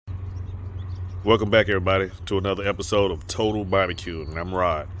Welcome back, everybody, to another episode of Total Barbecue, and I'm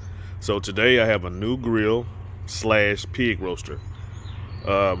Rod. So today I have a new grill slash pig roaster.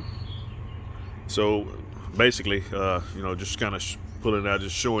 So basically, just kind of pulling it out,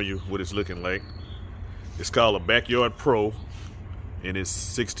 just showing you what it's looking like. It's called a Backyard Pro, and it's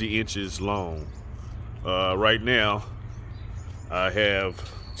 60 inches long. Right now, I have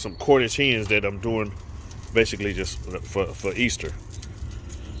some Cornish hens that I'm doing basically just for Easter.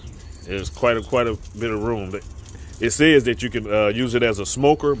 There's quite a bit of room. It says that you can use it as a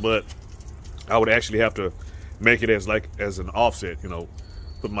smoker, but I would actually have to make it as an offset.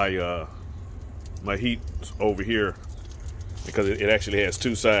 Put my my heat over here because it actually has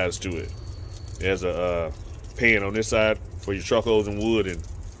two sides to it. It has a pan on this side for your charcoals and wood,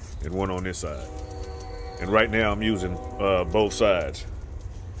 and one on this side. And right now I'm using both sides,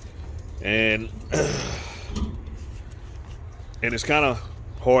 and it's kind of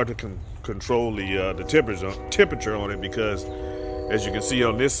hard to control the temperature on it, because as you can see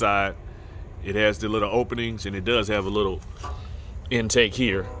on this side, it has the little openings, and it does have a little intake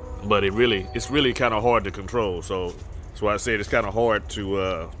here, but it's really kind of hard to control. So that's why I said it's kind of hard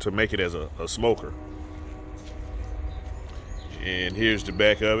to make it as a smoker. And here's the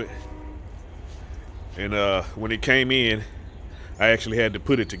back of it. And when it came in, I actually had to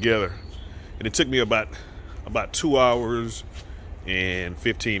put it together, and it took me about 2 hours and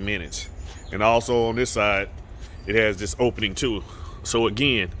 15 minutes. And also on this side, it has this opening too. So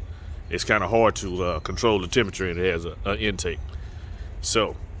again, it's kind of hard to control the temperature, and it has an intake.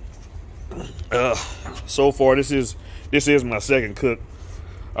 So so far this is my second cook.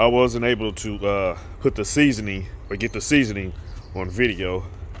 I wasn't able to put the seasoning or get the seasoning on video.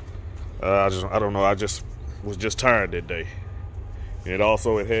 I don't know. I just was tired that day. And it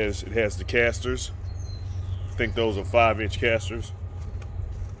has the casters. I think those are 5-inch casters.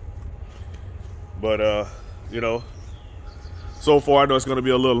 But so far I know it's going to be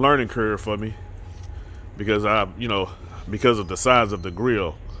a little learning curve for me, because because of the size of the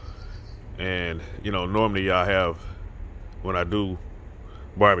grill. And normally when I do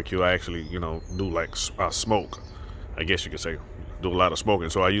barbecue, I actually do like smoke, I guess you could say, do a lot of smoking.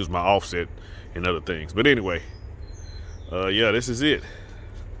 So I use my offset and other things. But anyway, yeah, this is it.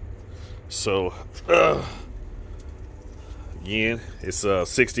 So again, it's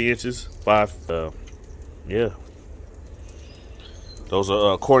 60 inches, yeah. Those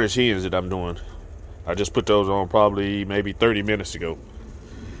are Cornish hens that I'm doing. I just put those on probably maybe 30 minutes ago.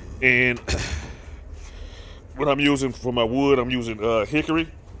 And what I'm using for my wood, I'm using the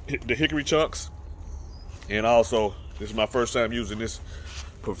hickory chunks. And also, this is my first time using this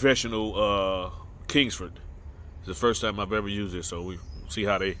professional Kingsford. It's the first time I've ever used it, so we see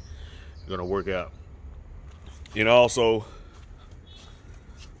how they're gonna work out. And also,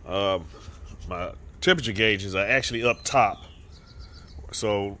 my temperature gauges are actually up top,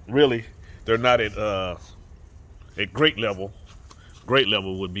 so really they're not at grate level. Grate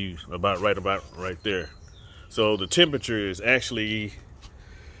level would be about right there. So the temperature is actually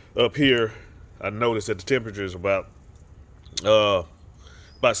up here. I noticed that the temperature is about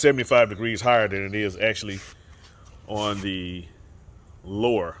 75 degrees higher than it is actually on the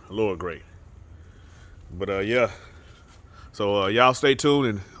lower grate. But yeah. So y'all stay tuned,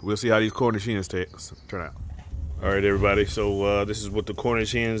 and we'll see how these Cornish hens turn out. All right, everybody. So this is what the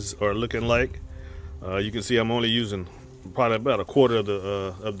Cornish hens are looking like. You can see I'm only using probably about a quarter of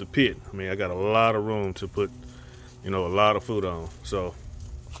the pit. I mean, I got a lot of room to put, a lot of food on. So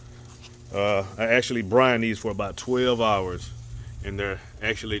I actually brine these for about 12 hours, and they're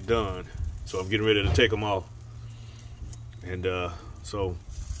actually done. So I'm getting ready to take them off. And so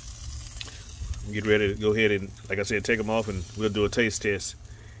get ready to go ahead and, like I said, take them off, and we'll do a taste test,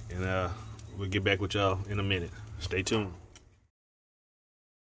 and we'll get back with y'all in a minute. Stay tuned.